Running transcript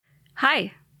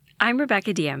Hi, I'm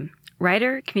Rebecca Diem,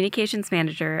 writer, communications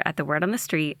manager at The Word on the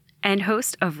Street, and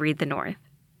host of Read the North.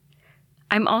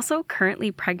 I'm also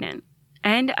currently pregnant,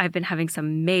 and I've been having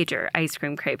some major ice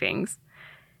cream cravings.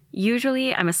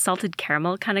 Usually, I'm a salted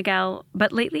caramel kind of gal,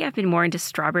 but lately I've been more into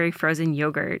strawberry frozen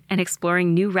yogurt and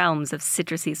exploring new realms of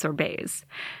citrusy sorbets.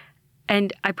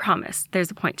 And I promise,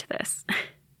 there's a point to this.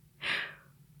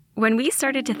 When we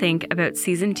started to think about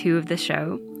season 2 of the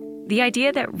show, the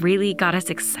idea that really got us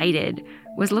excited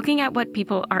was looking at what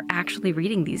people are actually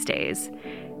reading these days.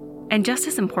 And just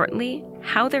as importantly,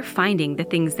 how they're finding the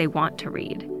things they want to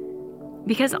read.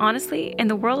 Because honestly, in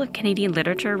the world of Canadian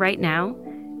literature right now,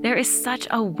 there is such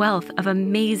a wealth of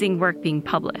amazing work being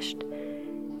published.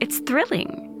 It's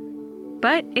thrilling,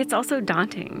 but it's also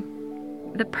daunting.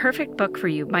 The perfect book for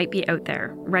you might be out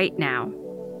there right now.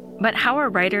 But how are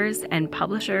writers and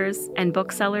publishers and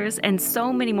booksellers and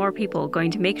so many more people going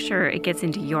to make sure it gets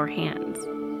into your hands?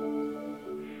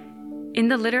 In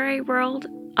the literary world,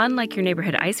 unlike your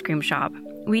neighborhood ice cream shop,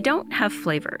 we don't have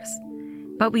flavors.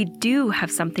 But we do have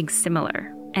something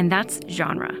similar, and that's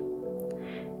genre.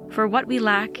 For what we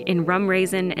lack in rum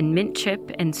raisin and mint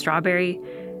chip and strawberry,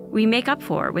 we make up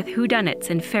for with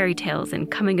whodunits and fairy tales and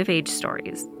coming-of-age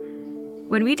stories.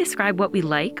 When we describe what we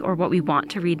like or what we want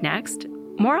to read next,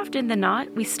 more often than not,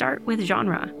 we start with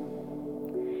genre.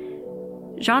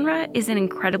 Genre is an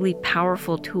incredibly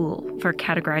powerful tool for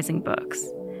categorizing books.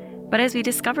 But as we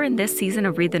discover in this season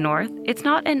of Read the North, it's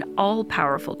not an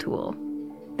all-powerful tool.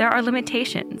 There are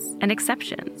limitations and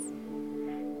exceptions.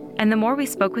 And the more we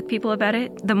spoke with people about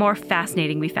it, the more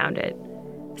fascinating we found it.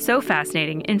 So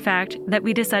fascinating, in fact, that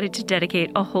we decided to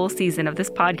dedicate a whole season of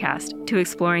this podcast to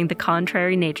exploring the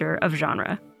contrary nature of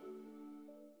genre.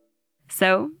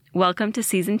 So, welcome to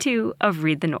Season 2 of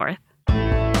Read the North.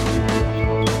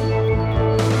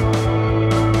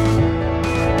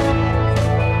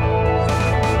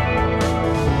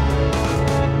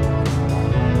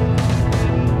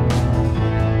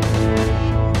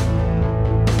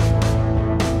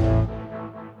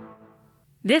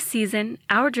 This season,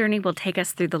 our journey will take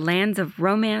us through the lands of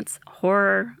romance,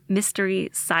 horror, mystery,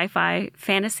 sci-fi,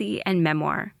 fantasy, and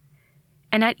memoir.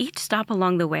 And at each stop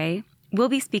along the way, we'll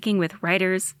be speaking with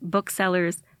writers,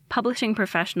 booksellers, publishing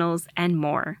professionals, and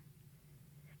more.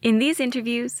 In these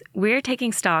interviews, we're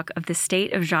taking stock of the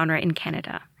state of genre in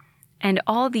Canada and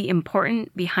all the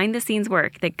important behind-the-scenes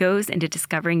work that goes into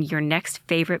discovering your next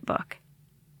favorite book.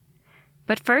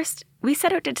 But first, we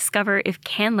set out to discover if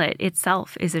CanLit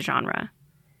itself is a genre.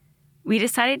 We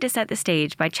decided to set the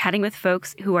stage by chatting with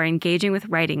folks who are engaging with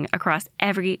writing across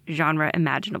every genre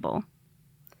imaginable.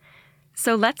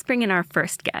 So let's bring in our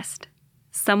first guest,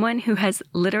 someone who has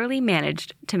literally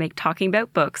managed to make talking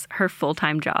about books her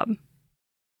full-time job.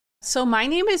 So my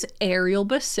name is Ariel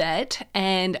Bassett,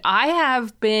 and I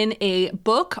have been a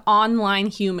book online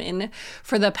human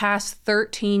for the past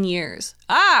 13 years.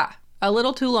 A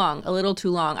little too long.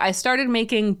 I started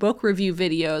making book review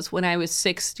videos when I was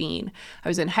 16. I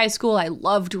was in high school. I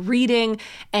loved reading.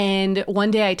 And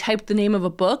one day I typed the name of a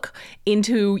book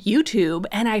into YouTube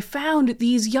and I found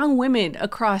these young women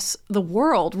across the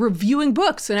world reviewing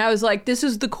books. And I was like, this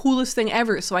is the coolest thing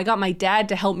ever. So I got my dad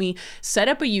to help me set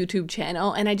up a YouTube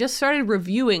channel and I just started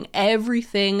reviewing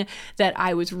everything that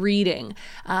I was reading.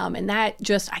 I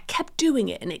kept doing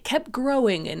it and it kept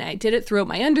growing. And I did it throughout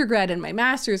my undergrad and my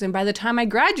master's. And by the time I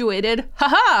graduated,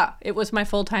 it was my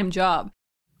full-time job.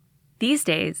 These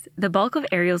days, the bulk of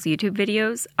Ariel's YouTube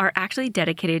videos are actually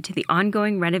dedicated to the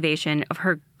ongoing renovation of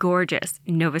her gorgeous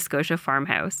Nova Scotia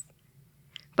farmhouse.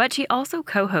 But she also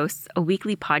co-hosts a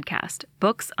weekly podcast,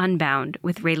 Books Unbound,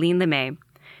 with Raylene LeMay,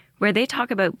 where they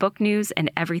talk about book news and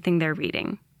everything they're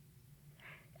reading.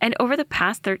 And over the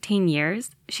past 13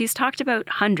 years, she's talked about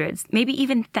hundreds, maybe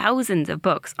even thousands of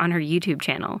books on her YouTube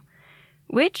channel,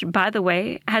 which, by the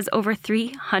way, has over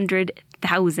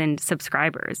 300,000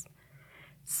 subscribers.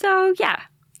 So yeah,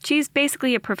 she's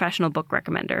basically a professional book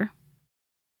recommender.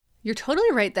 You're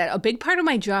totally right that a big part of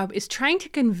my job is trying to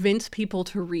convince people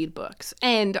to read books.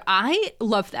 And I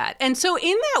love that. And so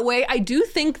in that way, I do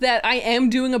think that I am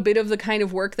doing a bit of the kind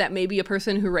of work that maybe a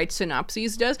person who writes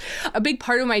synopses does. A big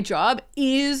part of my job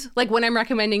is, like when I'm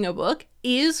recommending a book,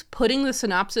 is putting the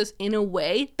synopsis in a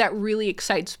way that really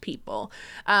excites people.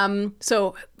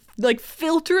 So like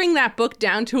filtering that book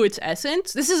down to its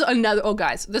essence. This is another, oh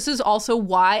guys, this is also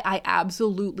why I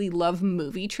absolutely love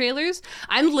movie trailers.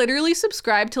 I'm literally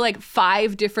subscribed to like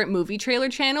 5 different movie trailer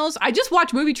channels. I just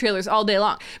watch movie trailers all day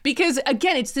long because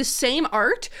again, it's this same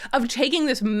art of taking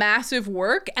this massive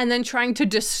work and then trying to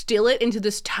distill it into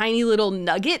this tiny little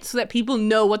nugget so that people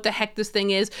know what the heck this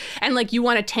thing is. And like you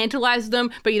want to tantalize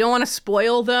them, but you don't want to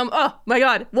spoil them. Oh my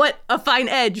God, what a fine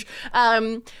edge.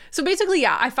 So basically,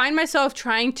 yeah, I find myself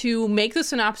trying to make the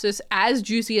synopsis as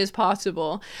juicy as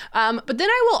possible. But then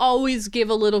I will always give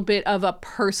a little bit of a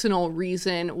personal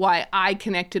reason why I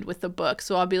connected with the book.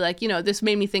 So I'll be like, this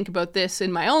made me think about this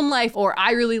in my own life, or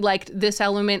I really liked this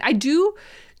element. I do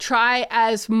try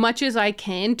as much as I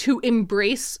can to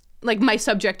embrace like my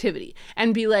subjectivity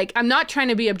and be like, I'm not trying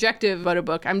to be objective about a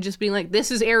book. I'm just being like, this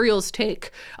is Ariel's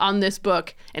take on this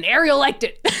book and Ariel liked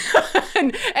it.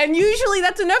 and usually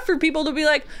that's enough for people to be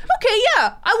like, okay,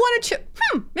 yeah, I want to,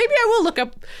 maybe I will look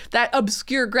up that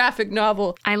obscure graphic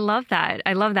novel. I love that.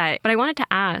 But I wanted to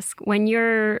ask, when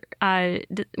you're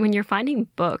finding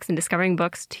books and discovering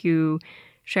books to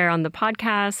share on the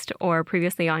podcast or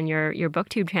previously on your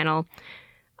BookTube channel,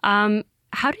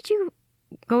 how did you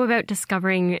go about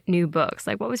discovering new books?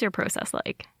 Like, what was your process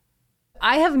like?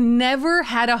 I have never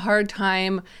had a hard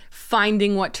time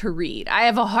finding what to read. I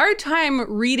have a hard time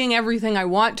reading everything I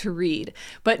want to read,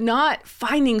 but not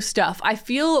finding stuff. I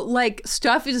feel like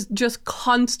stuff is just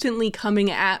constantly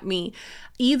coming at me.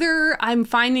 Either I'm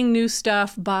finding new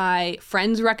stuff by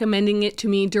friends recommending it to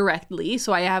me directly.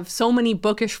 So I have so many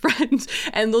bookish friends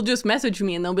and they'll just message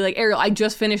me and they'll be like, Ariel, I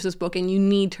just finished this book and you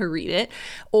need to read it.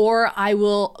 Or I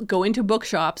will go into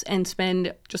bookshops and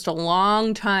spend just a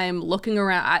long time looking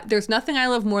around. There's nothing I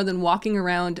love more than walking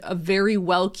around a very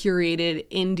well curated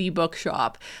indie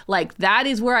bookshop. Like that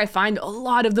is where I find a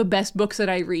lot of the best books that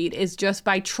I read, is just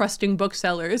by trusting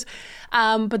booksellers.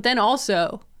 But then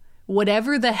also,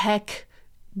 whatever the heck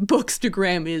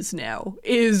Bookstagram is now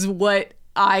is what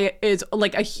is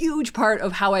like a huge part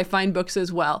of how I find books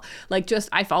as well. Like just,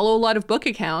 I follow a lot of book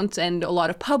accounts and a lot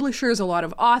of publishers, a lot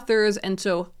of authors. And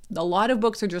so a lot of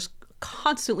books are just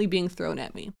constantly being thrown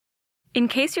at me. In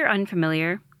case you're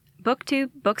unfamiliar, BookTube,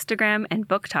 Bookstagram, and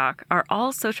BookTok are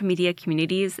all social media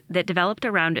communities that developed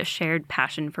around a shared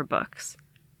passion for books.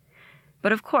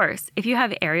 But of course, if you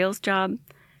have Ariel's job,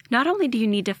 not only do you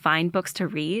need to find books to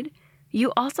read,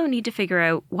 you also need to figure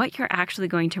out what you're actually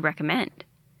going to recommend.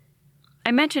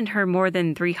 I mentioned her more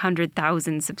than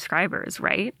 300,000 subscribers,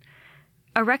 right?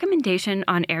 A recommendation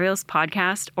on Ariel's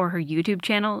podcast or her YouTube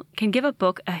channel can give a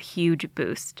book a huge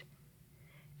boost.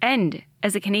 And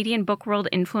as a Canadian book world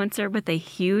influencer with a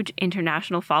huge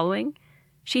international following,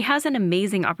 she has an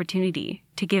amazing opportunity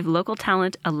to give local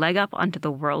talent a leg up onto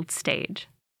the world stage.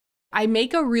 I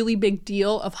make a really big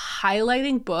deal of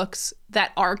highlighting books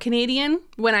that are Canadian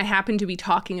when I happen to be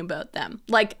talking about them.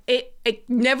 Like, it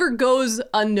never goes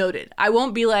unnoted. I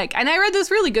won't be like, and I read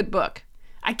this really good book.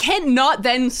 I can't not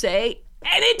then say,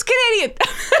 and it's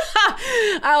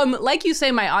Canadian. Like you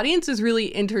say, my audience is really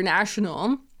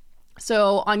international.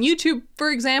 So on YouTube, for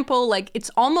example, like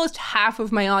it's almost half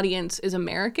of my audience is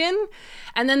American.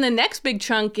 And then the next big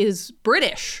chunk is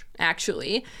British,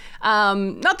 actually.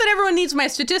 Not that everyone needs my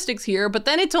statistics here, but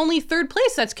then it's only third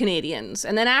place that's Canadians.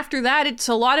 And then after that, it's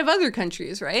a lot of other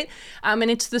countries, right?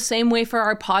 And it's the same way for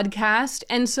our podcast.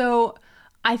 And so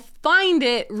I find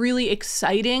it really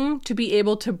exciting to be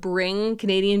able to bring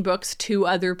Canadian books to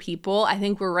other people. I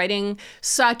think we're writing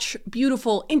such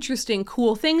beautiful, interesting,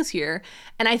 cool things here.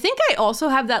 And I think I also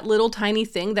have that little tiny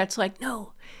thing that's like,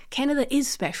 no, Canada is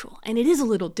special and it is a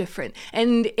little different.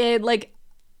 And it like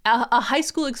a high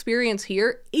school experience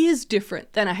here is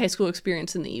different than a high school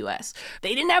experience in the US.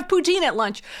 They didn't have poutine at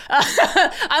lunch.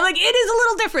 I'm like, it is a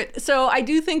little different. So I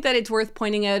do think that it's worth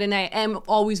pointing out, and I am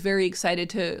always very excited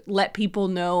to let people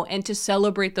know and to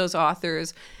celebrate those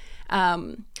authors.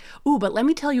 But let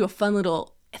me tell you a fun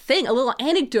little thing, a little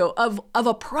anecdote of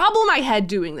a problem I had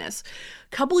doing this.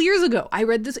 A couple years ago, I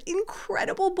read this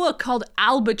incredible book called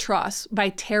Albatross by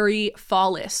Terry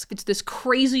Follis. It's this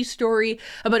crazy story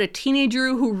about a teenager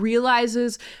who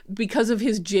realizes because of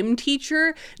his gym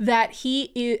teacher that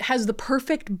he has the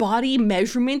perfect body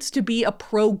measurements to be a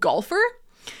pro golfer.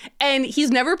 And he's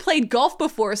never played golf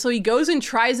before, so he goes and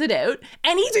tries it out,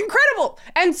 and he's incredible.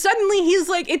 And suddenly he's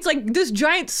like, it's like this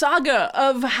giant saga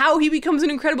of how he becomes an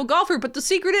incredible golfer. But the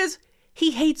secret is,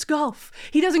 he hates golf.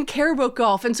 He doesn't care about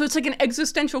golf. And so it's like an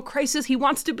existential crisis. He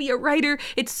wants to be a writer.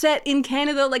 It's set in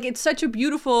Canada. Like, it's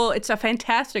a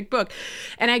fantastic book.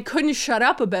 And I couldn't shut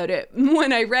up about it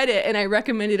when I read it and I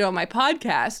recommended it on my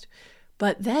podcast.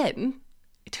 But then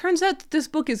it turns out that this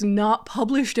book is not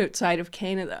published outside of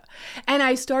Canada. And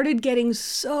I started getting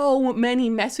so many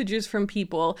messages from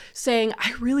people saying,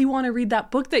 I really want to read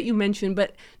that book that you mentioned,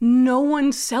 but no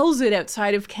one sells it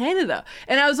outside of Canada.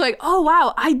 And I was like, oh,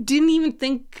 wow, I didn't even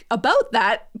think about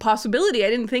that possibility. I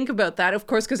didn't think about that, of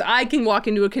course, because I can walk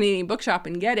into a Canadian bookshop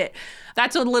and get it.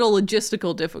 That's a little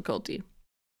logistical difficulty.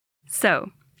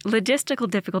 So,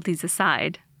 logistical difficulties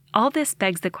aside, all this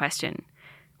begs the question,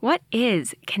 what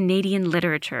is Canadian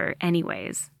literature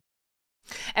anyways?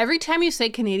 Every time you say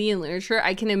Canadian literature,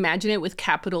 I can imagine it with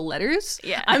capital letters.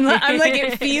 Yeah. I'm like,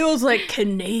 it feels like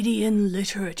Canadian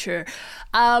literature.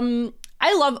 I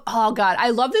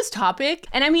love this topic.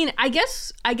 And I mean, I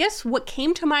guess what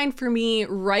came to mind for me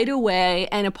right away,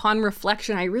 and upon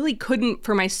reflection, I really couldn't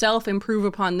for myself improve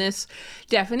upon this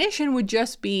definition, would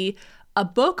just be a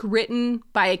book written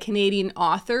by a Canadian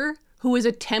author who is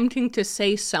attempting to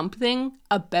say something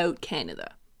about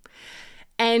Canada.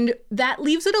 And that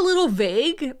leaves it a little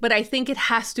vague, but I think it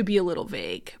has to be a little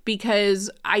vague because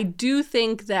I do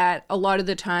think that a lot of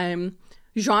the time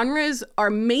genres are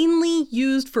mainly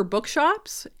used for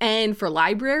bookshops and for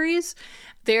libraries.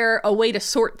 They're a way to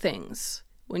sort things.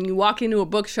 When you walk into a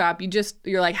bookshop,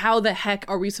 you're like, how the heck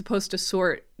are we supposed to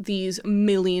sort these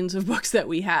millions of books that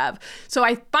we have? So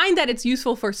I find that it's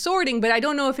useful for sorting, but I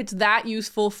don't know if it's that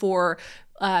useful for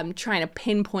trying to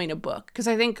pinpoint a book. Because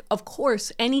I think, of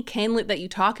course, any canlit that you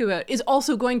talk about is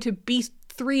also going to be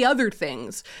 3 other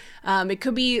things. It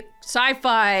could be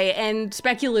sci-fi and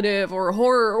speculative or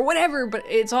horror or whatever, but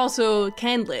it's also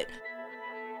canlit.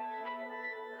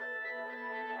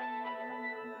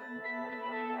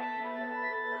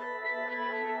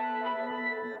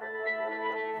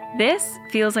 This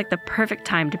feels like the perfect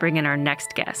time to bring in our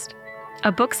next guest,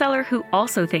 a bookseller who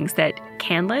also thinks that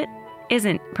canlit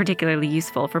isn't particularly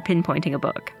useful for pinpointing a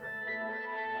book.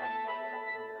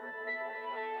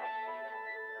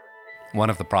 One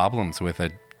of the problems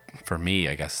for me,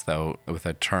 I guess, though, with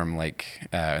a term like,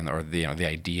 the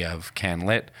idea of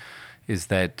canlit, is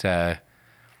that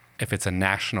if it's a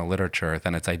national literature,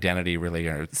 then its identity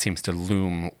really seems to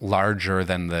loom larger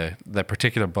than the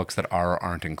particular books that are or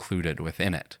aren't included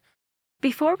within it.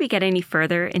 Before we get any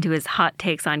further into his hot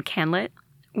takes on canlit,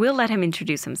 we'll let him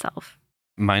introduce himself.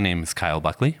 My name is Kyle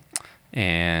Buckley,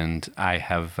 and I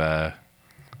have,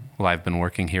 I've been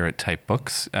working here at Type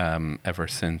Books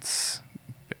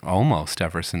almost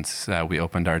ever since we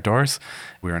opened our doors.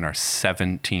 We're in our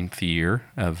 17th year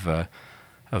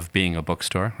of being a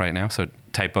bookstore right now. So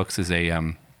Type Books is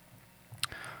it's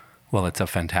a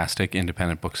fantastic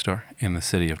independent bookstore in the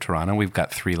city of Toronto. We've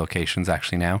got 3 locations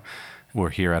actually now.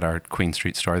 We're here at our Queen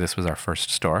Street store. This was our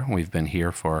first store. We've been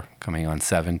here for coming on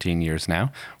 17 years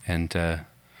now. And,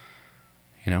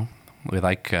 we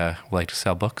like to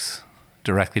sell books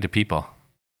directly to people.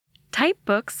 Type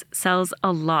Books sells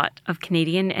a lot of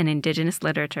Canadian and Indigenous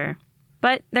literature,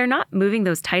 but they're not moving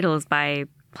those titles by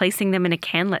placing them in a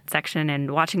canlit section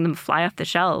and watching them fly off the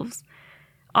shelves.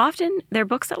 Often, their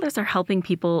booksellers are helping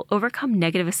people overcome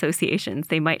negative associations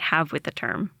they might have with the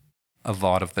term. A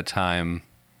lot of the time,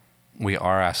 we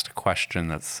are asked a question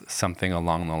that's something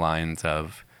along the lines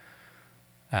of,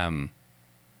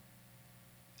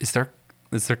 is there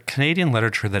Canadian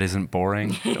literature that isn't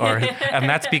boring? And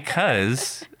that's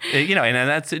because,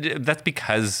 that's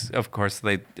because, of course,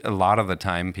 a lot of the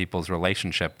time people's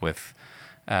relationship with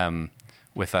an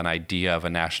idea of a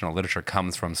national literature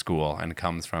comes from school and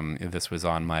comes from, this was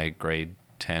on my grade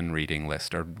 10 reading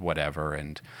list or whatever,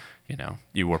 and,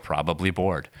 you were probably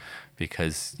bored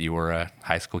because you were a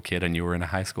high school kid and you were in a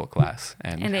high school class.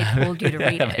 And they told you to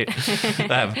read it.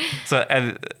 So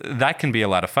that can be a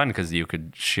lot of fun because you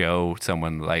could show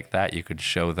someone like that, you could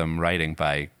show them writing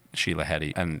by Sheila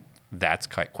Heti, and that's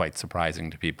quite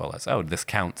surprising to people as, oh, this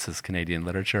counts as Canadian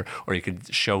literature. Or you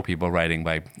could show people writing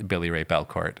by Billy Ray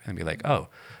Belcourt and be like, oh,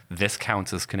 this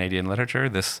counts as Canadian literature?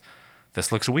 This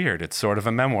looks weird. It's sort of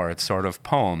a memoir. It's sort of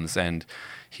poems. And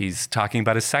he's talking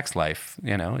about his sex life.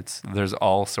 There's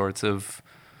all sorts of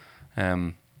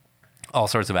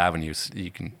avenues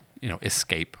you can,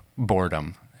 escape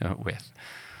boredom with.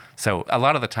 So a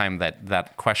lot of the time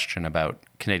that question about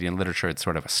Canadian literature, it's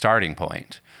sort of a starting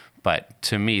point. But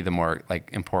to me, the more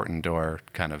important or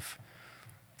kind of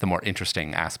the more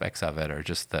interesting aspects of it are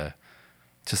just that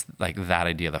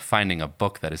idea, the finding a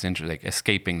book that is interesting,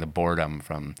 escaping the boredom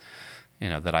from,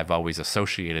 that I've always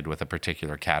associated with a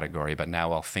particular category, but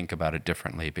now I'll think about it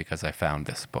differently because I found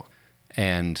this book.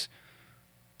 And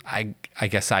I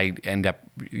guess I end up,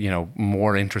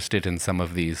 more interested in some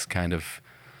of these kind of,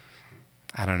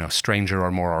 stranger or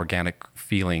more organic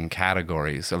feeling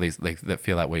categories, at least that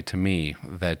feel that way to me,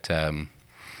 that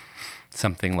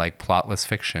something like plotless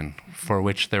fiction, for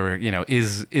which there,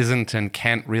 isn't and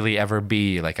can't really ever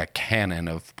be like a canon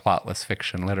of plotless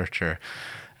fiction literature.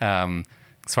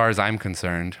 As far as I'm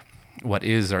concerned, what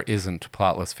is or isn't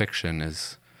plotless fiction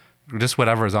is just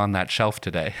whatever's on that shelf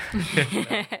today.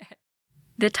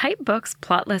 The Type Books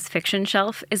plotless fiction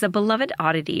shelf is a beloved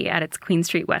oddity at its Queen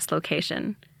Street West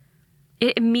location.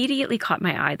 It immediately caught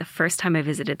my eye the first time I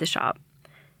visited the shop,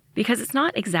 because it's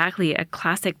not exactly a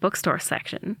classic bookstore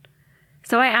section.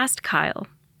 So I asked Kyle,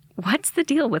 what's the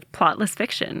deal with plotless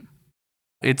fiction?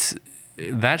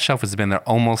 That shelf has been there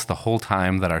almost the whole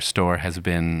time that our store has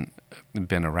been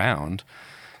around.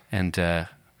 And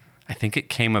I think it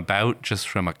came about just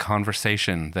from a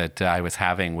conversation that I was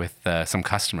having with some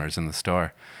customers in the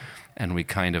store. And we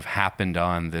kind of happened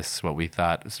on this, what we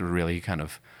thought was really kind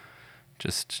of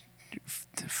just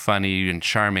funny and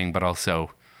charming, but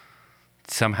also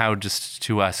somehow just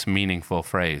to us meaningful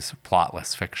phrase,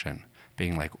 plotless fiction,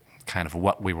 being like kind of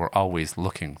what we were always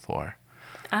looking for.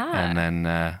 And then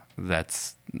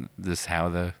that's how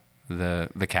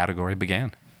the category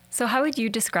began. So how would you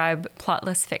describe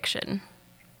plotless fiction?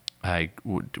 I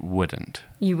wouldn't.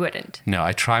 You wouldn't? No,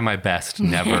 I try my best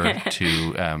never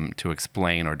to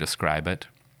explain or describe it,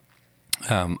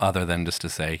 other than just to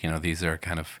say, these are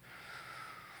kind of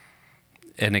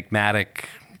enigmatic,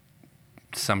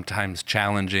 sometimes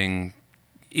challenging,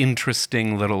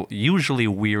 interesting little, usually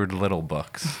weird little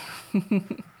books.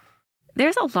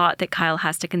 There's a lot that Kyle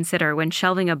has to consider when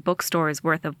shelving a bookstore's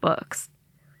worth of books.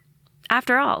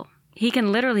 After all, he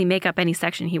can literally make up any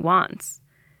section he wants.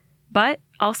 But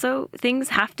also, things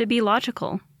have to be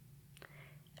logical.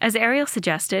 As Ariel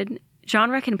suggested,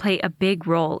 genre can play a big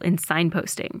role in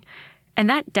signposting, and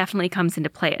that definitely comes into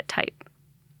play at Type.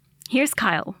 Here's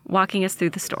Kyle walking us through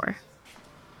the store.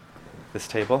 This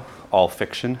table, all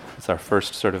fiction. It's our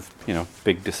first sort of,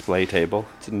 big display table.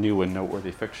 It's a new and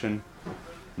noteworthy fiction,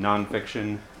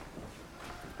 nonfiction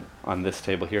on this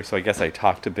table here. So I guess I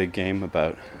talked a big game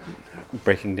about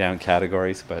breaking down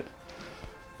categories, but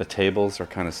the tables are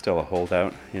kind of still a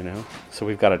holdout, So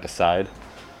we've got to decide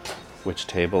which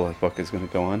table a book is going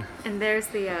to go on. And there's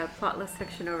the plotless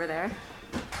fiction over there.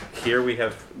 Here we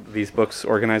have these books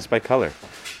organized by color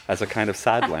as a kind of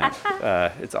sad lamp.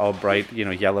 It's all bright,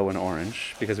 yellow and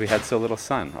orange because we had so little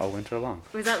sun all winter long.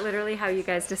 Was that literally how you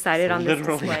guys decided on this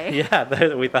display?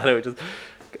 Yeah, we thought it would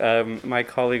just... my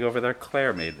colleague over there,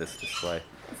 Claire, made this display.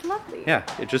 It's lovely. Yeah,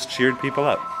 it just cheered people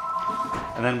up.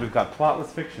 And then we've got plotless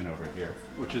fiction over here,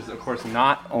 which is, of course,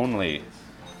 not only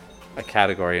a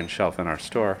category and shelf in our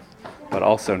store, but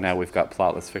also now we've got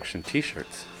plotless fiction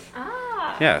t-shirts.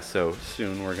 Ah. Yeah, so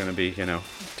soon we're going to be,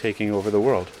 taking over the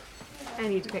world. I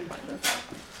need to pick one of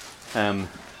those.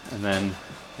 And then,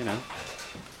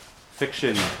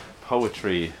 fiction,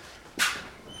 poetry,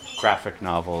 graphic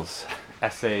novels,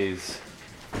 essays,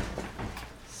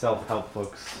 self-help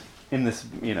books. In this,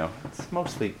 it's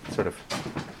mostly sort of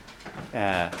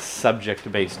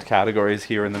subject-based categories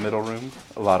here in the middle room.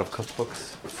 A lot of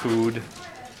cookbooks, food,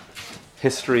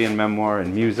 history and memoir,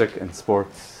 and music and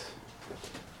sports,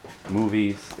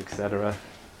 movies, etc.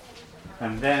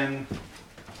 And then,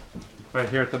 right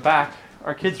here at the back,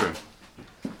 our kids' room,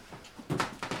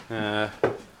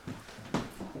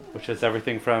 which has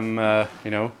everything from,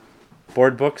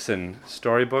 board books and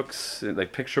storybooks,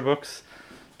 like picture books,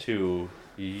 to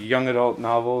young adult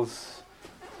novels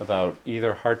about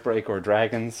either heartbreak or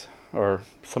dragons, or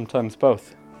sometimes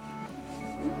both.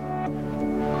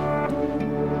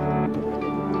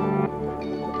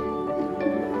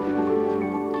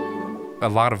 A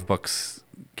lot of books,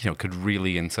 could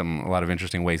really, in a lot of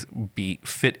interesting ways,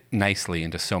 fit nicely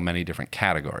into so many different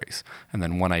categories. And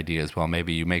then one idea is, well,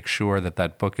 maybe you make sure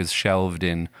that book is shelved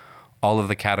in all of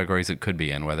the categories it could be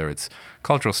in, whether it's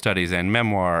cultural studies and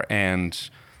memoir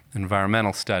and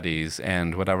environmental studies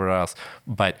and whatever else.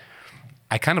 But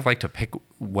I kind of like to pick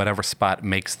whatever spot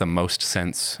makes the most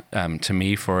sense to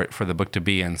me for the book to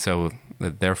be in, so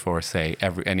that therefore, say,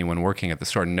 anyone working at the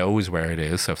store knows where it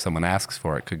is, so if someone asks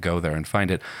for it, could go there and find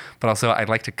it. But also, I'd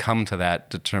like to come to that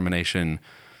determination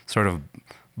sort of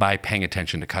by paying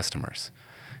attention to customers.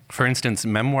 For instance,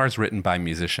 memoirs written by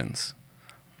musicians.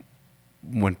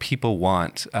 When people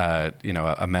want, a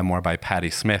memoir by Patti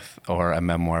Smith or a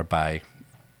memoir by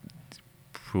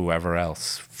whoever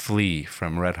else, Flea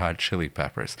from Red Hot Chili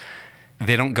Peppers,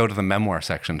 they don't go to the memoir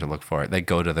section to look for it. They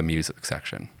go to the music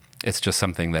section. It's just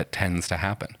something that tends to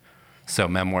happen. So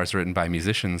memoirs written by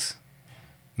musicians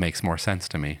makes more sense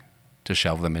to me to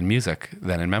shelve them in music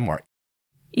than in memoir.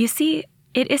 You see,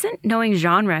 it isn't knowing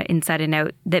genre inside and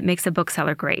out that makes a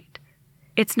bookseller great.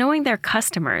 It's knowing their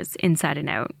customers inside and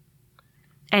out.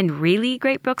 And really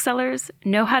great booksellers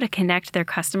know how to connect their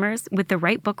customers with the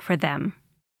right book for them.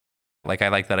 Like, I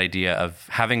like that idea of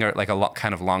having a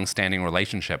kind of long-standing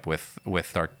relationship with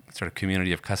our sort of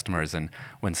community of customers. And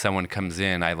when someone comes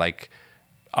in, I like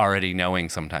already knowing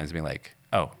sometimes, being like,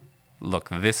 oh, look,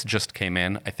 this just came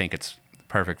in. I think it's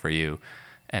perfect for you.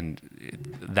 And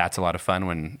that's a lot of fun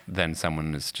when then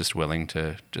someone is just willing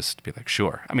to just be like,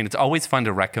 sure. I mean, it's always fun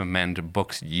to recommend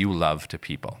books you love to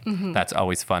people. Mm-hmm. That's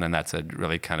always fun. And that's a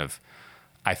really kind of,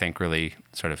 I think, really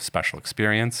sort of special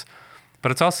experience.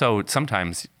 But it's also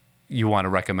sometimes you want to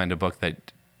recommend a book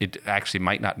that it actually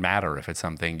might not matter if it's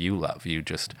something you love. You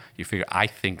figure, I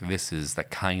think this is the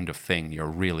kind of thing you're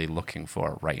really looking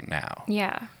for right now.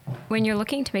 Yeah. When you're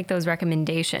looking to make those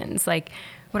recommendations, like,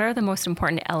 what are the most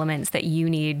important elements that you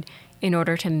need in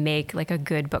order to make like a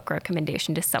good book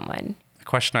recommendation to someone? The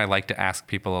question I like to ask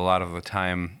people a lot of the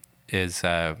time is,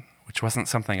 which wasn't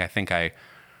a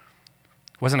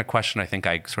question I think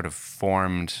I sort of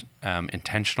formed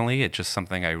intentionally. It's just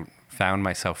something I found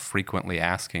myself frequently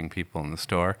asking people in the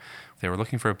store. If they were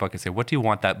looking for a book, I'd say, what do you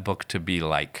want that book to be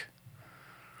like?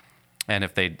 And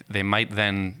if they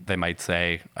might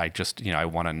say, I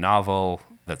want a novel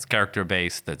that's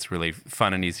character-based, that's really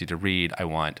fun and easy to read. I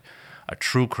want a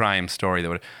true crime story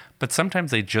but sometimes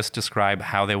they just describe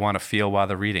how they want to feel while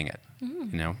they're reading it.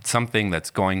 Mm. Something that's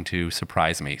going to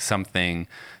surprise me, something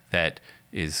that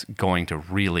is going to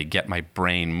really get my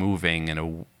brain moving in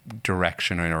a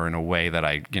direction or in a way that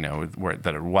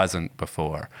that it wasn't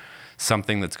before.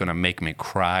 Something that's going to make me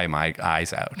cry my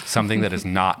eyes out. Something that is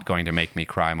not going to make me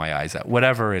cry my eyes out.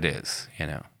 Whatever it is,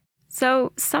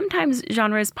 So sometimes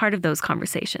genre is part of those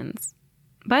conversations,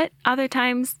 but other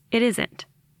times it isn't.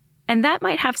 And that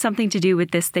might have something to do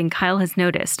with this thing Kyle has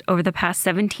noticed over the past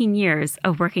 17 years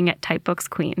of working at Typebooks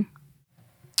Queen.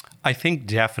 I think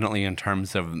definitely in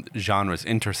terms of genres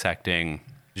intersecting,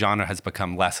 genre has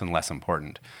become less and less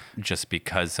important just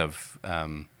because of,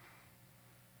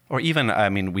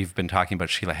 we've been talking about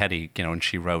Sheila Heti, and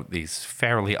she wrote these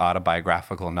fairly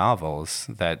autobiographical novels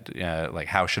that, like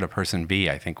How Should a Person Be,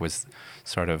 I think was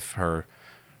sort of her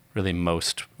really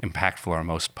most impactful or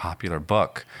most popular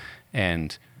book.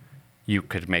 And you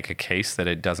could make a case that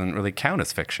it doesn't really count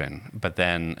as fiction. But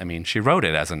then, she wrote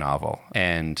it as a novel.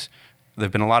 And there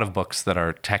have been a lot of books that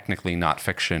are technically not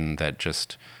fiction that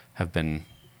just have been,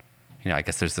 I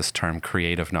guess there's this term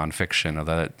creative nonfiction,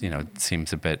 although that, it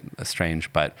seems a bit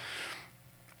strange. But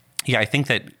yeah, I think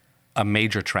that a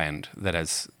major trend that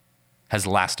has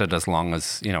lasted as long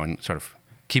as, and sort of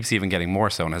keeps even getting more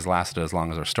so and has lasted as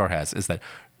long as our store has, is that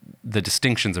the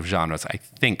distinctions of genres, I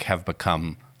think, have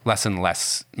become less and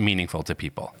less meaningful to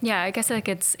people. Yeah, I guess like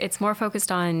it's more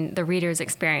focused on the reader's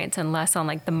experience and less on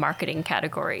like the marketing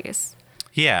categories.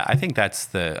 Yeah, I think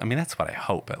that's what I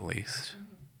hope, at least.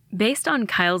 Based on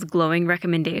Kyle's glowing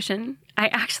recommendation, I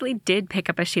actually did pick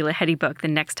up a Sheila Heti book the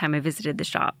next time I visited the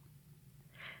shop.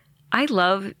 I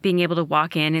love being able to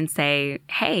walk in and say,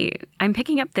 hey, I'm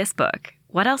picking up this book.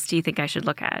 What else do you think I should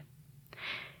look at?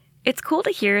 It's cool to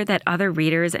hear that other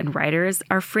readers and writers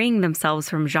are freeing themselves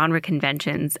from genre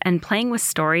conventions and playing with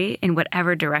story in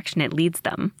whatever direction it leads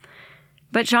them.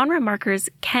 But genre markers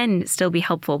can still be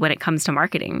helpful when it comes to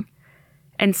marketing.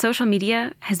 And social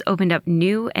media has opened up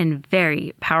new and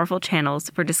very powerful channels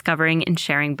for discovering and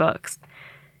sharing books.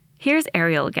 Here's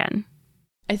Ariel again.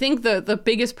 I think the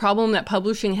biggest problem that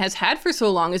publishing has had for so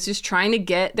long is just trying to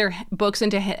get their books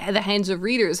into the hands of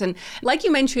readers. And like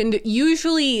you mentioned,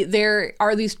 usually there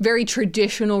are these very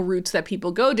traditional routes that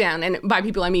people go down. And by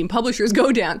people, I mean publishers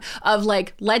go down of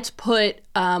like, let's put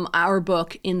our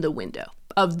book in the window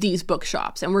of these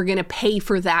bookshops, and we're going to pay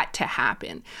for that to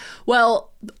happen.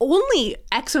 Well, only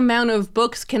X amount of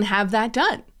books can have that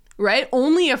done. Right?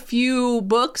 Only a few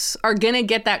books are going to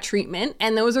get that treatment,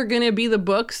 and those are going to be the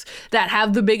books that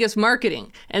have the biggest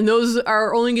marketing. And those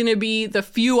are only going to be the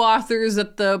few authors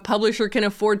that the publisher can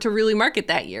afford to really market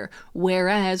that year.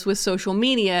 Whereas with social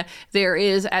media, there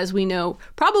is, as we know,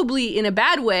 probably in a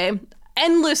bad way,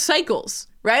 endless cycles.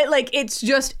 Right? Like it's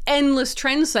just endless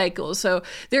trend cycles. So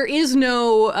there is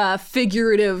no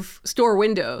figurative store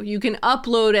window. You can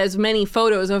upload as many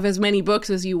photos of as many books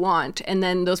as you want, and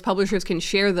then those publishers can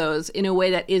share those in a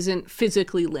way that isn't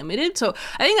physically limited. So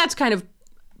I think that's kind of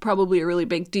probably a really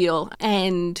big deal.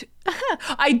 And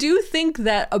I do think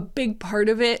that a big part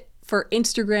of it for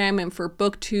Instagram and for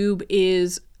BookTube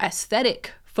is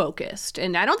aesthetic focused.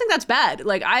 And I don't think that's bad.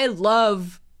 Like I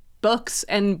love books,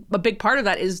 and a big part of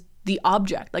that is the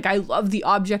object. Like, I love the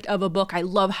object of a book. I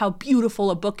love how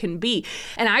beautiful a book can be.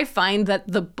 And I find that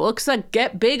the books that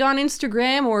get big on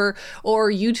Instagram or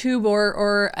YouTube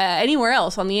or anywhere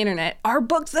else on the internet are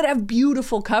books that have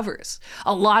beautiful covers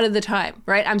a lot of the time,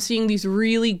 right? I'm seeing these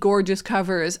really gorgeous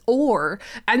covers,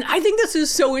 and I think this is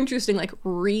so interesting, like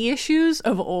reissues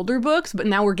of older books, but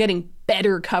now we're getting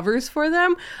better covers for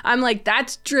them. I'm like,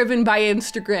 that's driven by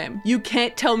Instagram. You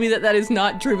can't tell me that is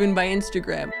not driven by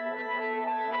Instagram.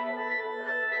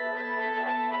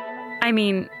 I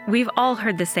mean, we've all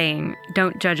heard the saying,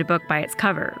 don't judge a book by its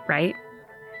cover, right?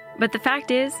 But the fact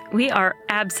is, we are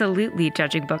absolutely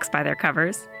judging books by their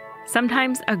covers.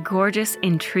 Sometimes a gorgeous,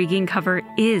 intriguing cover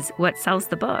is what sells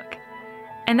the book.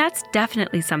 And that's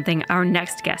definitely something our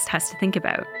next guest has to think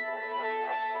about.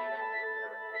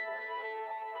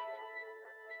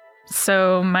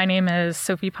 So my name is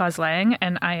Sophie Paz-Lang,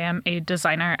 and I am a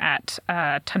designer at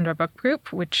Tundra Book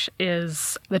Group, which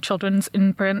is the children's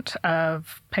imprint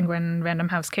of Penguin Random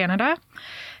House Canada,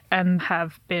 and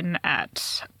have been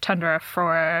at Tundra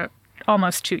for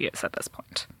almost 2 years at this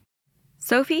point.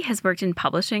 Sophie has worked in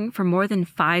publishing for more than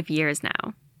 5 years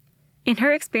now. In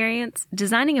her experience,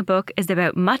 designing a book is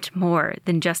about much more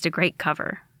than just a great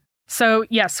cover. So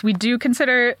yes, we do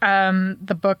consider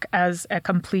the book as a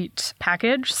complete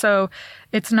package. So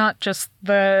it's not just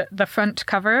the front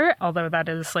cover, although that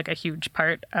is like a huge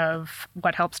part of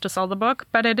what helps to sell the book,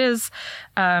 but it is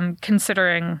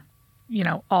considering,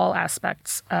 all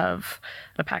aspects of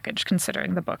the package,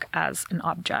 considering the book as an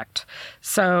object.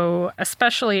 So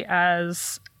especially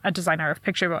as a designer of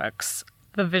picture books,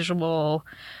 the visual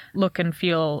look and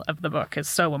feel of the book is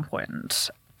so important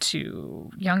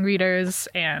to young readers,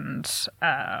 and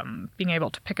being able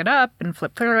to pick it up and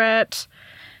flip through it.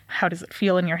 How does it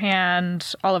feel in your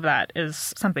hand? All of that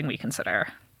is something we consider.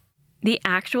 The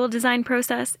actual design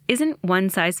process isn't one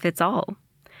size fits all.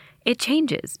 It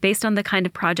changes based on the kind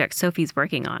of project Sophie's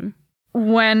working on.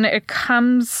 When it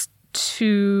comes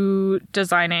to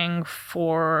designing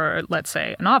for, let's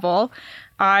say, a novel,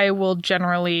 I will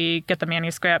generally get the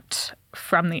manuscript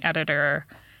from the editor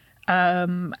at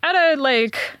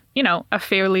a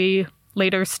fairly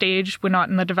later stage. We're not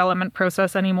in the development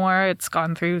process anymore. It's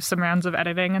gone through some rounds of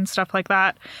editing and stuff like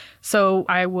that. So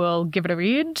I will give it a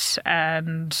read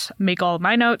and make all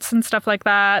my notes and stuff like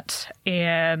that,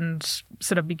 and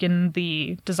sort of begin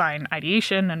the design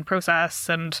ideation and process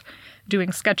and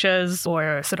doing sketches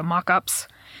or sort of mock-ups.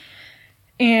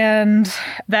 And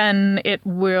then it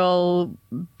will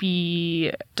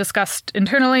be discussed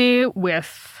internally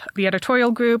with the editorial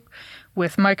group,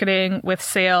 with marketing, with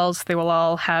sales. They will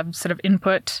all have sort of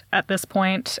input at this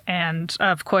point. And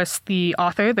of course, the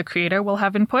author, the creator, will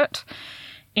have input.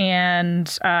 And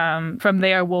from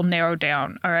there, we'll narrow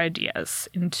down our ideas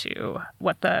into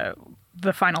what the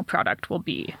final product will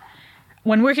be.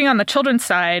 When working on the children's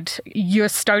side, you're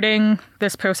starting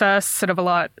this process sort of a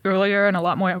lot earlier and a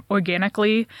lot more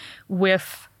organically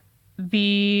with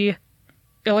the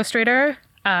illustrator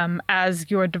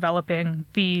as you're developing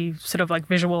the sort of like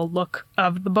visual look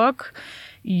of the book.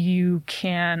 You're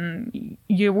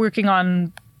working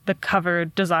on the cover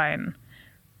design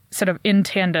sort of in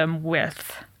tandem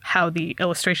with how the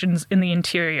illustrations in the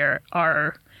interior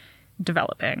are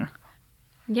developing.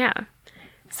 Yeah.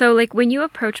 So, when you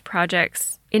approach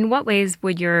projects, in what ways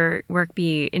would your work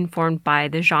be informed by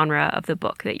the genre of the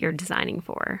book that you're designing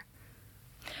for?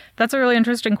 That's a really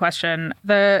interesting question.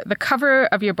 The cover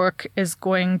of your book is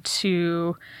going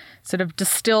to sort of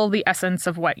distill the essence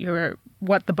of what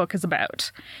the book is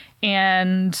about.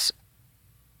 And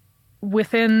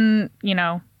within,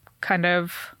 kind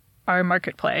of our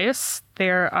marketplace,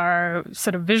 there are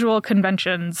sort of visual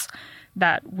conventions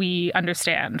that we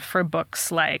understand for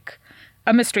books like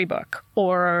a mystery book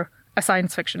or a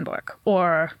science fiction book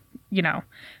or,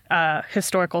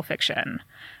 historical fiction.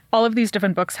 All of these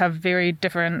different books have very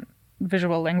different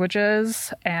visual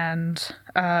languages and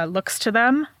looks to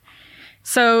them.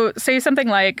 So say something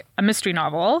like a mystery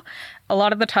novel, a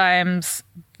lot of the times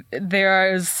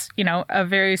there's, a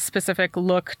very specific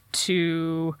look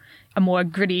to a more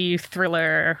gritty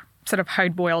thriller, sort of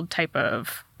hard-boiled type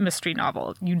of mystery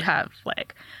novel. You'd have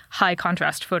high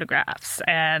contrast photographs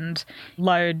and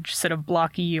large sort of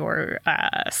blocky or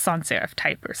sans serif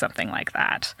type or something like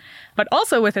that. But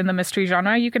also within the mystery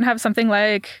genre, you can have something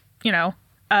like,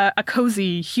 a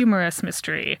cozy, humorous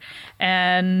mystery.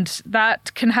 And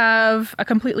that can have a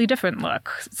completely different look.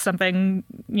 Something,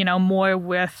 more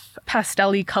with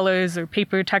pastel-y colors or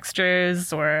paper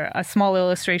textures or a small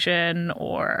illustration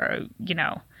or,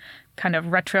 kind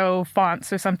of retro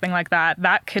fonts or something like that.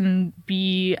 That can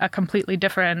be a completely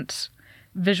different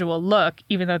visual look,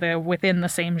 even though they're within the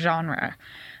same genre.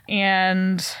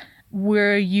 And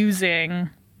we're using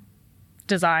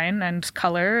design and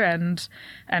color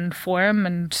and form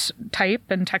and type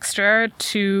and texture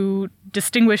to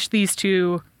distinguish these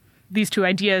two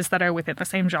ideas that are within the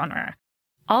same genre.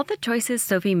 All the choices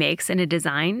Sophie makes in a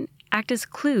design act as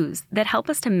clues that help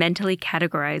us to mentally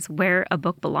categorize where a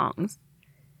book belongs.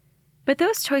 But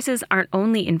those choices aren't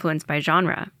only influenced by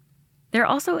genre. They're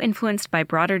also influenced by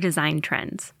broader design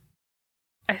trends.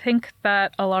 I think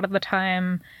that a lot of the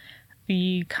time,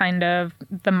 the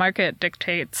market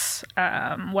dictates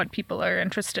what people are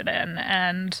interested in.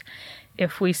 And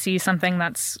if we see something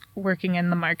that's working in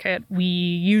the market, we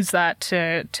use that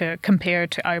to compare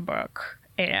to our book.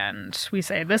 And we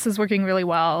say, this is working really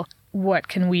well. What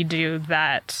can we do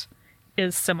that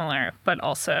is similar, but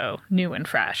also new and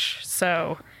fresh?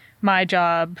 So my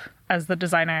job as the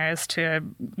designer is to,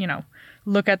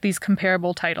 look at these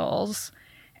comparable titles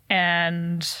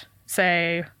and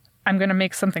say, I'm going to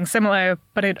make something similar,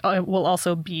 but it will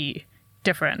also be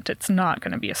different. It's not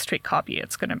going to be a straight copy.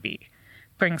 It's going to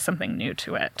bring something new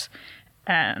to it.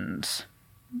 And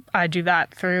I do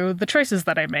that through the choices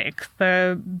that I make,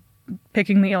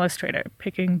 picking the illustrator,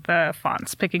 picking the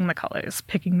fonts, picking the colors,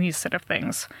 picking these sort of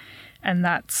things. And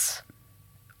that's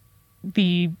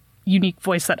the unique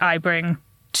voice that I bring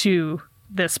to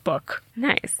this book.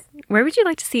 Nice. Where would you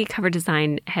like to see cover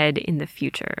design head in the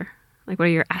future? Like, what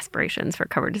are your aspirations for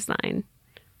cover design?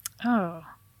 Oh,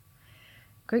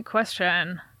 great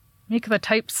question. Make the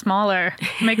type smaller.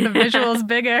 Make the visuals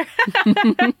bigger.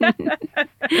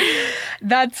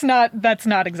 That's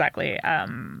not exactly.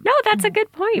 No, that's a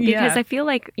good point, because I feel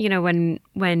like,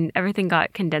 when everything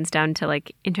got condensed down to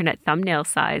like internet thumbnail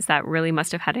size, that really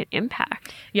must have had an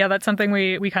impact. Yeah, that's something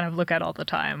we kind of look at all the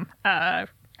time.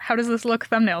 How does this look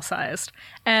thumbnail sized?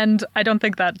 And I don't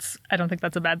think that's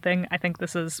a bad thing. I think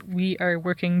we are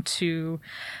working to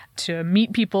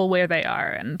meet people where they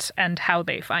are and how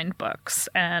they find books.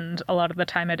 And a lot of the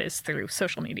time it is through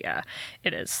social media.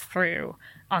 It is through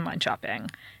online shopping.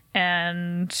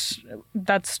 And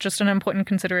that's just an important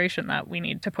consideration that we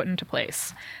need to put into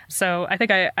place. So I think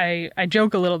I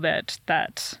joke a little bit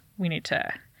that we need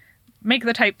to make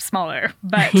the type smaller,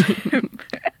 but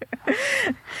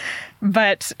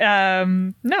But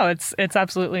no, it's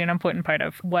absolutely an important part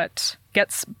of what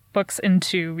gets books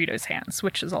into readers' hands,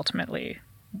 which is ultimately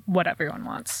what everyone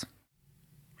wants.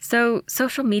 So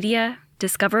social media,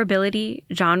 discoverability,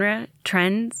 genre,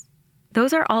 trends,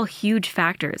 those are all huge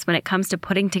factors when it comes to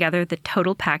putting together the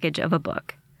total package of a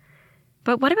book.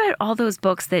 But what about all those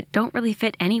books that don't really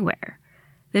fit anywhere?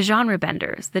 The genre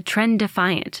benders, the trend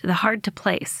defiant, the hard to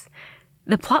place,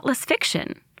 the plotless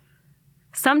fiction.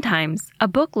 Sometimes, a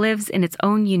book lives in its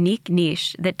own unique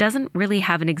niche that doesn't really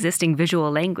have an existing visual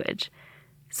language.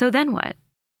 So then what?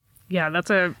 Yeah,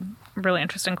 that's a really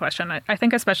interesting question. I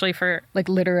think especially for like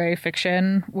literary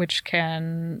fiction, which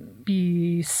can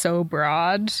be so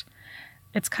broad,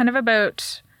 it's kind of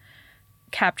about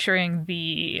capturing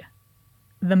the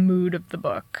mood of the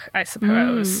book, I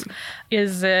suppose.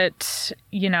 Is it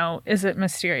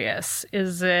mysterious?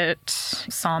 Is it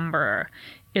somber?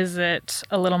 Is it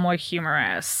a little more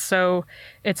humorous? So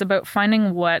it's about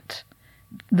finding what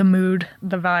the mood,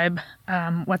 the vibe,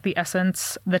 what the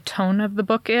essence, the tone of the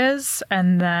book is,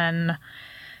 and then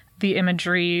the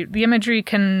imagery. The imagery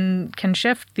can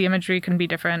shift, the imagery can be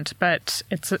different, but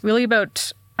it's really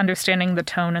about understanding the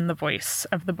tone and the voice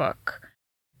of the book.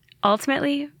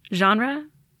 Ultimately, genre,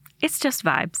 it's just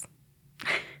vibes.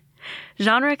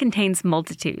 Genre contains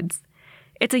multitudes.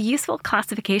 It's a useful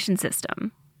classification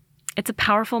system. It's a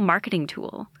powerful marketing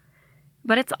tool,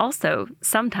 but it's also,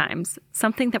 sometimes,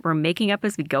 something that we're making up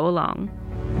as we go along.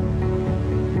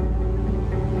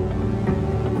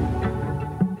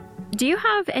 Do you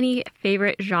have any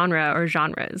favorite genre or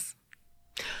genres?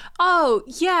 Oh,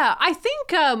 yeah. I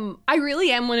think I really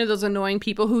am one of those annoying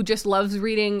people who just loves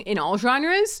reading in all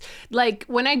genres. Like,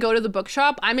 when I go to the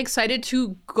bookshop, I'm excited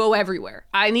to go everywhere.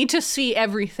 I need to see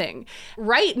everything.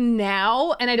 Right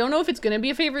now, and I don't know if it's going to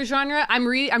be a favorite genre,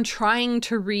 I'm trying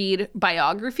to read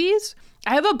biographies.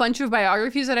 I have a bunch of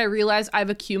biographies that I realize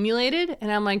I've accumulated,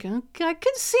 and I'm like, okay, I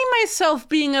could see myself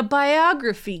being a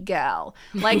biography gal.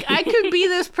 Like, I could be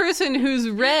this person who's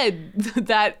read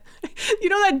that... You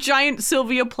know that giant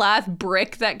Sylvia Plath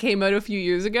brick that came out a few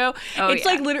years ago? It's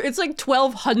like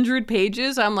 1,200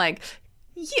 pages. I'm like,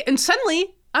 yeah, and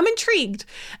suddenly I'm intrigued.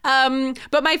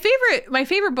 But my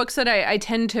favorite books that I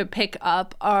tend to pick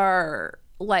up are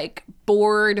like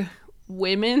bored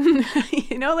women,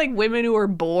 like women who are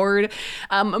bored.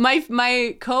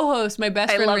 My co-host, my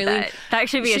best friend, Raylene, that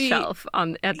should be a shelf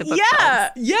at the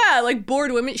bookshelf. Yeah, like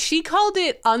bored women. She called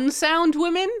it unsound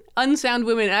women.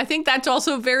 And I think that's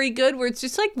also very good, where it's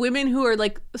just like women who are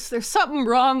like, there's something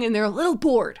wrong and they're a little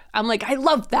bored. I'm like, I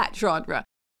love that genre.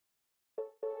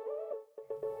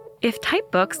 If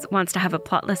Type Books wants to have a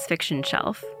plotless fiction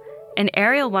shelf, and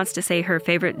Ariel wants to say her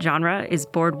favorite genre is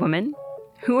bored woman,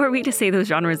 who are we to say those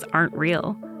genres aren't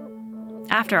real?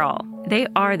 After all, they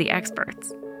are the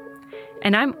experts.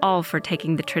 And I'm all for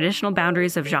taking the traditional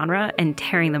boundaries of genre and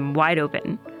tearing them wide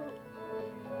open.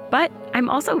 But I'm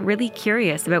also really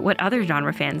curious about what other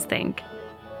genre fans think.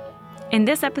 In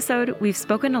this episode, we've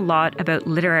spoken a lot about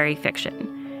literary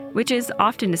fiction, which is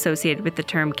often associated with the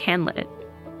term canlit.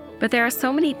 But there are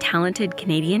so many talented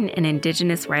Canadian and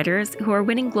Indigenous writers who are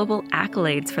winning global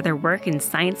accolades for their work in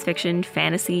science fiction,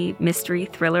 fantasy, mystery,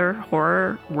 thriller,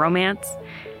 horror, romance.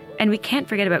 And we can't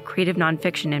forget about creative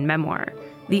nonfiction and memoir,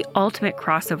 the ultimate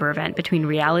crossover event between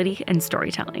reality and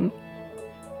storytelling.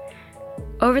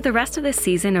 Over the rest of this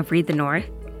season of Read the North,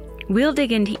 we'll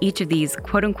dig into each of these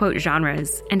quote-unquote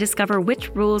genres and discover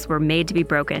which rules were made to be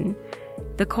broken,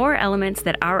 the core elements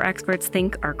that our experts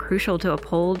think are crucial to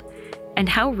uphold, and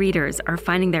how readers are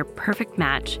finding their perfect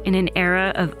match in an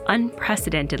era of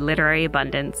unprecedented literary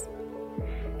abundance.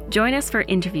 Join us for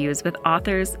interviews with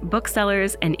authors,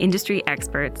 booksellers, and industry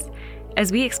experts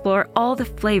as we explore all the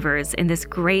flavors in this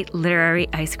great literary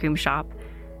ice cream shop.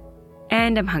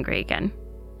 And I'm hungry again.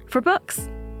 For books.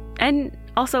 And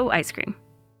also ice cream.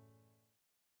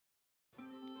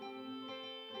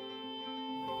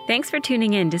 Thanks for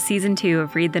tuning in to Season 2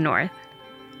 of Read the North.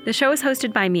 The show is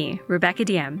hosted by me, Rebecca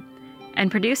Diem, and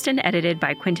produced and edited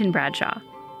by Quentin Bradshaw.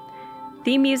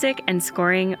 Theme music and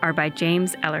scoring are by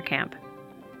James Ellerkamp.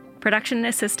 Production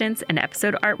assistance and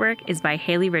episode artwork is by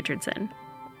Haley Richardson.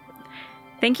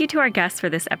 Thank you to our guests for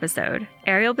this episode,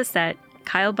 Ariel Bissett,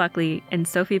 Kyle Buckley, and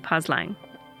Sophie Pazlang.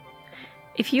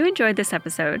 If you enjoyed this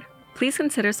episode, please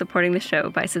consider supporting the show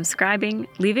by subscribing,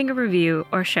 leaving a review,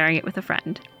 or sharing it with a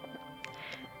friend.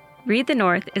 Read the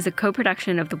North is a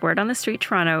co-production of the Word on the Street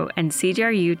Toronto and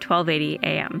CGRU 1280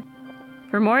 AM.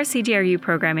 For more CGRU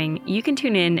programming, you can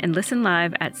tune in and listen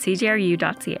live at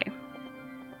cgru.ca.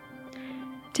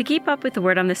 To keep up with the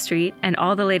Word on the Street and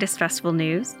all the latest festival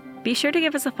news, be sure to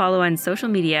give us a follow on social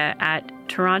media at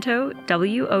Toronto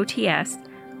WOTS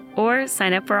or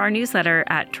sign up for our newsletter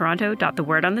at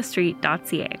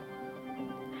toronto.thewordonthestreet.ca.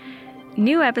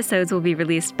 New episodes will be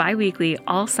released bi-weekly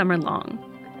all summer long.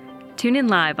 Tune in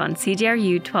live on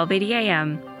CGRU 1280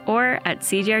 AM or at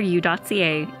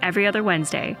cgru.ca every other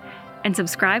Wednesday, and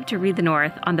subscribe to Read the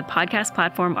North on the podcast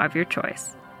platform of your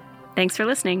choice. Thanks for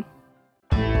listening.